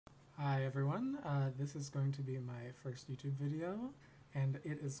Hi everyone, this is going to be my first YouTube video, and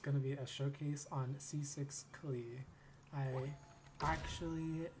it is going to be a showcase on C6 Klee. I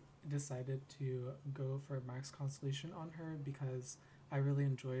actually decided to go for max Constellation on her because I really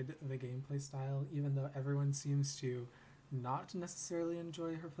enjoyed the gameplay style, even though everyone seems to not necessarily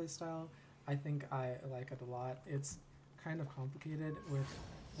enjoy her playstyle. I think I like it a lot. It's kind of complicated with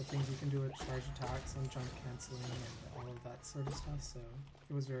the things you can do with charge attacks and jump canceling and all of that sort of stuff, so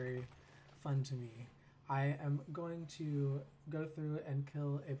it was very fun to me. I am going to go through and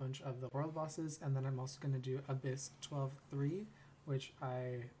kill a bunch of the world bosses, and then I'm also going to do Abyss 12-3, which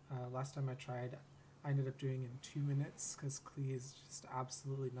last time I tried, I ended up doing in 2 minutes because Klee is just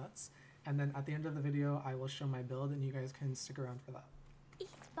absolutely nuts. And then at the end of the video, I will show my build, and you guys can stick around for that. These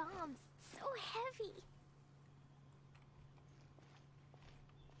bombs, so heavy.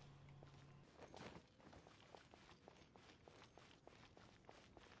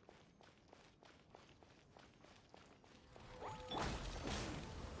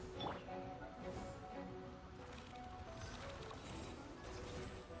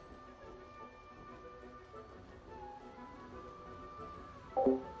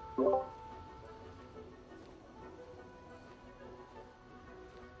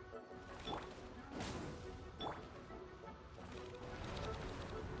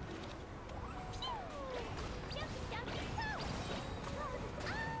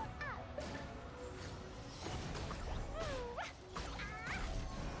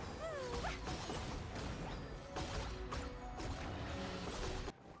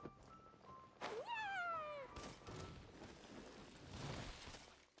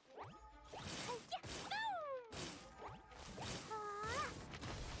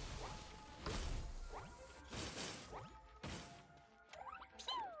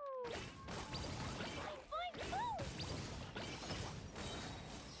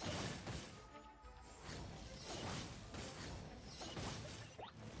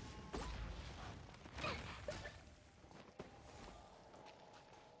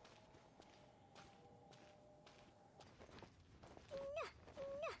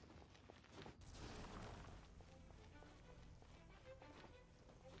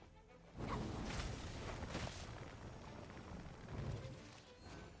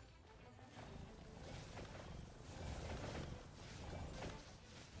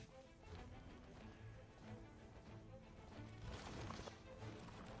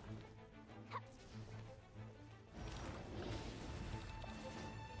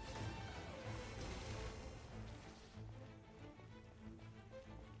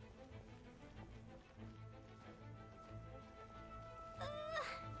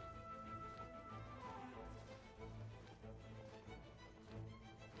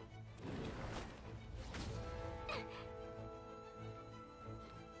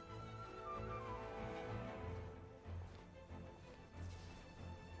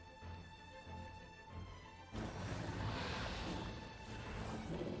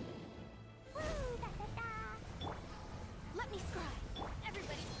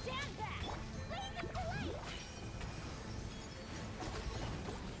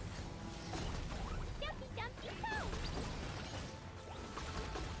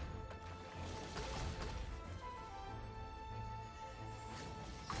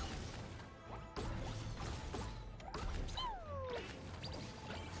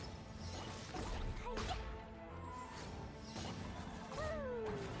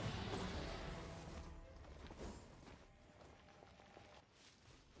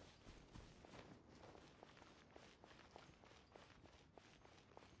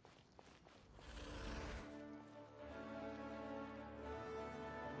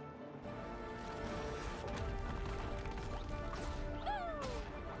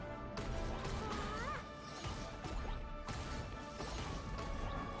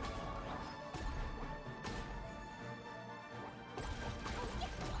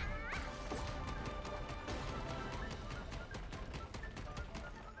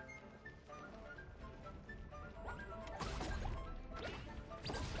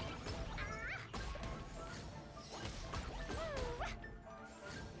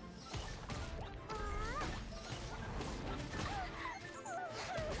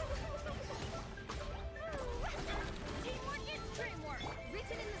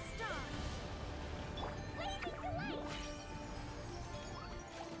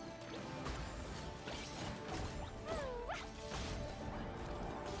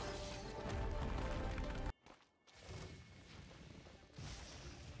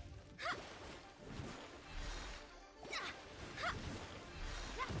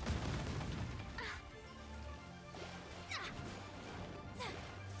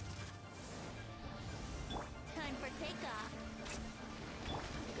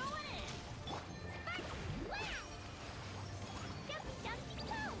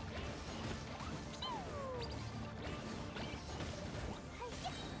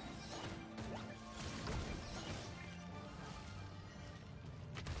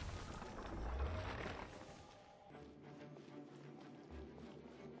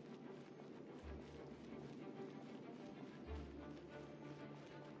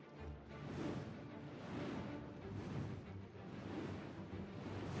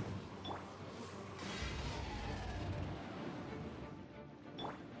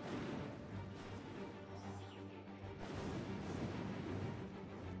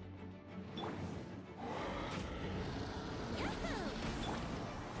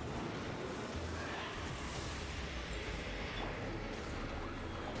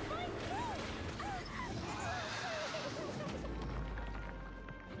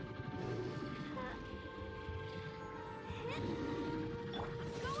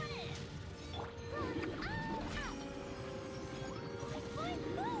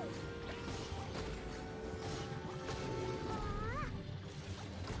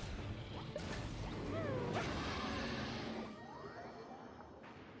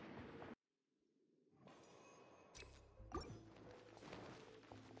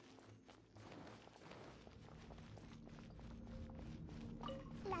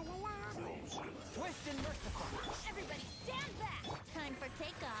 la la. Swift and merciful. Everybody stand back. Time for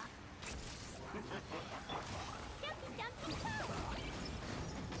takeoff. Dumpy dumpy toe.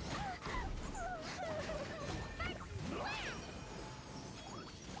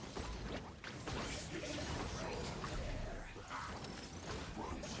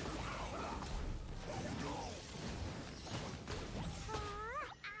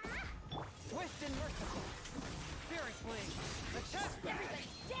 Swift and merciful. Spirit Blade. Attack! Everybody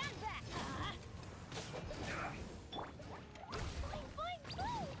stand back. Boing, boing,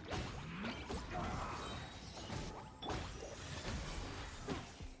 boing.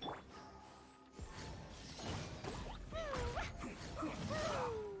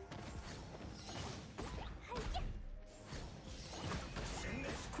 Send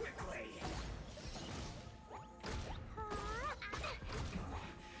this quickly.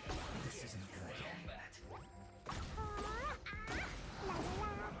 This isn't good.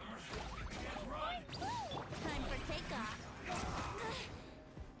 Time for takeoff.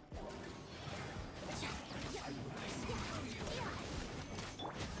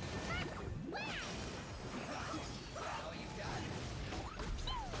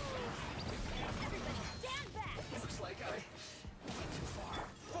 Everybody stand back. Looks like I went too far.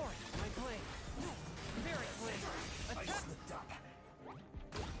 Force my blade. Spirit Blade. I Attack! slipped up.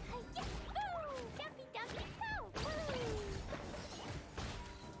 Dumpy dumpy toe.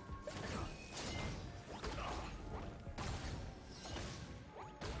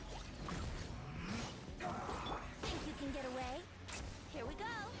 Think you can get away? Here we go.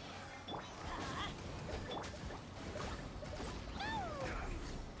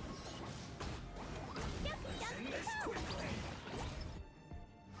 Dumpy Send dumpy this toe. quickly.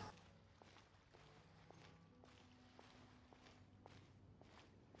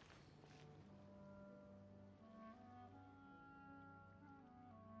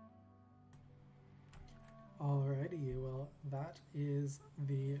 Alrighty, well, that is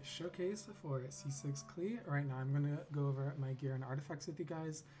the showcase for C6 Klee. Right now I'm going to go over my gear and artifacts with you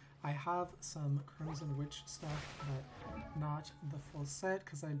guys. I have some Crimson Witch stuff, but not the full set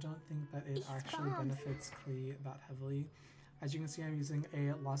because I don't think that it actually benefits Klee that heavily. As you can see, I'm using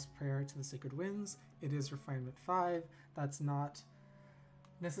a Lost Prayer to the Sacred Winds. It is Refinement 5. That's not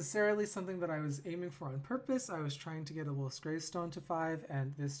necessarily something that I was aiming for on purpose. I was trying to get a Wolf's Gravestone to 5,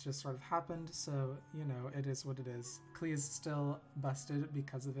 and this just sort of happened, so, you know, it is what it is. Klee is still busted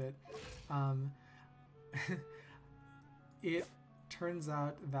because of it. It turns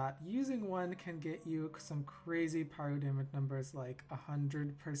out that using one can get you some crazy pyro damage numbers, like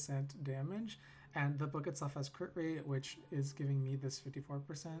 100% damage, and the book itself has crit rate, which is giving me this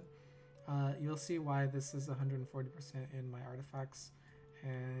 54%. You'll see why this is 140% in my artifacts.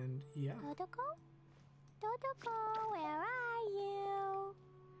 And yeah. Dodoko? Dodoko, where are you?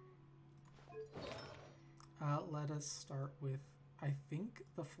 Let us start with, I think,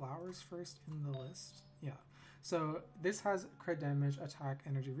 the flowers first in the list. Yeah. So this has crit damage, attack,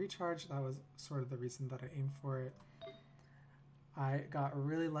 energy recharge. That was sort of the reason that I aimed for it. I got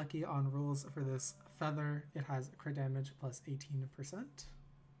really lucky on rules for this feather. It has crit damage plus 18%.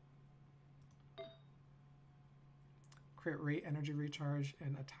 Crit rate, energy recharge,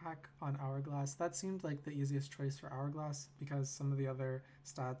 and attack on Hourglass. That seemed like the easiest choice for Hourglass because some of the other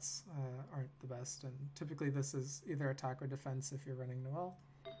stats aren't the best, and typically this is either attack or defense if you're running Noelle.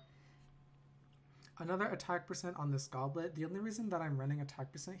 Another attack percent on this goblet. The only reason that I'm running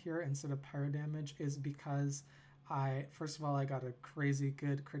attack percent here instead of pyro damage is because first of all, I got a crazy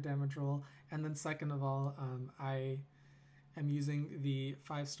good crit damage roll, and then second of all, I am using the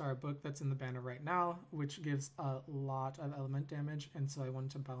 5-star book that's in the banner right now, which gives a lot of element damage, and so I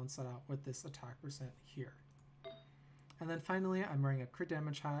wanted to balance that out with this attack percent here. And then finally, I'm wearing a crit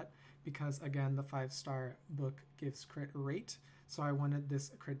damage hat because, again, the 5-star book gives crit rate, so I wanted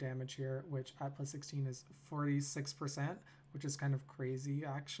this crit damage here, which at plus 16 is 46%, which is kind of crazy,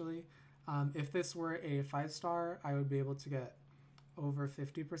 actually. If this were a 5-star, I would be able to get over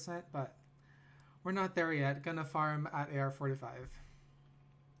 50%, but we're not there yet. Gonna farm at AR 45.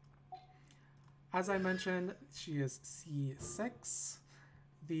 As I mentioned, she is C6.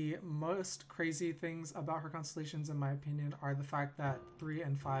 The most crazy things about her constellations, in my opinion, are the fact that 3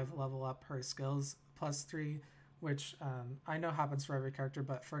 and 5 level up her skills plus 3, which I know happens for every character,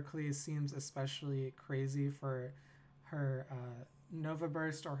 but for Klee seems especially crazy for her Nova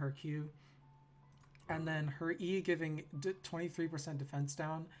Burst or her Q. And then her E giving 23% defense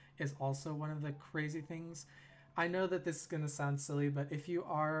down is also one of the crazy things. I know that this is going to sound silly, but if you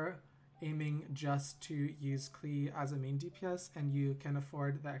are aiming just to use Klee as a main DPS and you can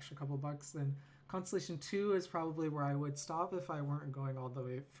afford the extra couple bucks, then Constellation 2 is probably where I would stop if I weren't going all the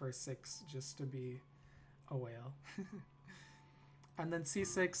way for 6 just to be a whale. And then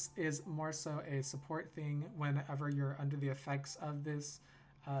C6 is more so a support thing whenever you're under the effects of this.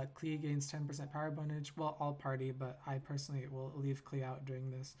 Klee gains 10% power bonus. Well, all party, but I personally will leave Klee out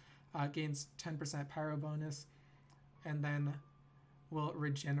during this. Gains 10% pyro bonus, and then will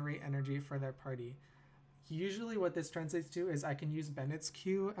regenerate energy for their party. Usually what this translates to is I can use Bennett's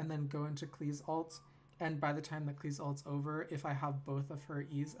Q and then go into Klee's ult, and by the time that Klee's ult's over, if I have both of her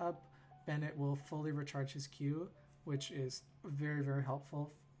E's up, Bennett will fully recharge his Q, which is very, very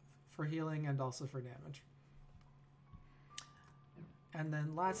helpful for healing and also for damage. And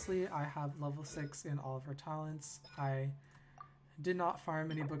then lastly, I have level 6 in all of her talents. I did not farm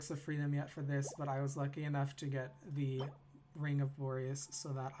any Books of Freedom yet for this, but I was lucky enough to get the Ring of Boreas so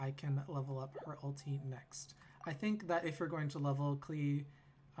that I can level up her ulti next. I think that if you're going to level Klee,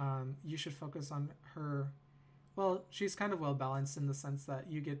 you should focus on her. Well, she's kind of well balanced in the sense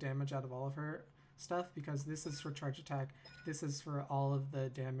that you get damage out of all of her stuff, because this is for charge attack, this is for all of the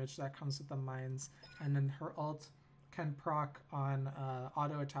damage that comes with the mines, and then her ult can proc on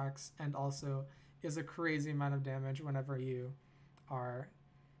auto attacks and also is a crazy amount of damage whenever you are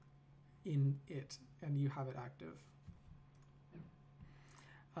in it and you have it active.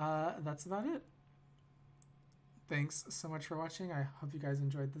 That's about it. Thanks so much for watching. I hope you guys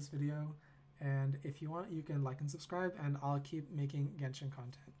enjoyed this video, and if you want, you can like and subscribe, and I'll keep making Genshin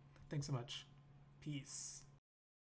content. Thanks so much. Peace.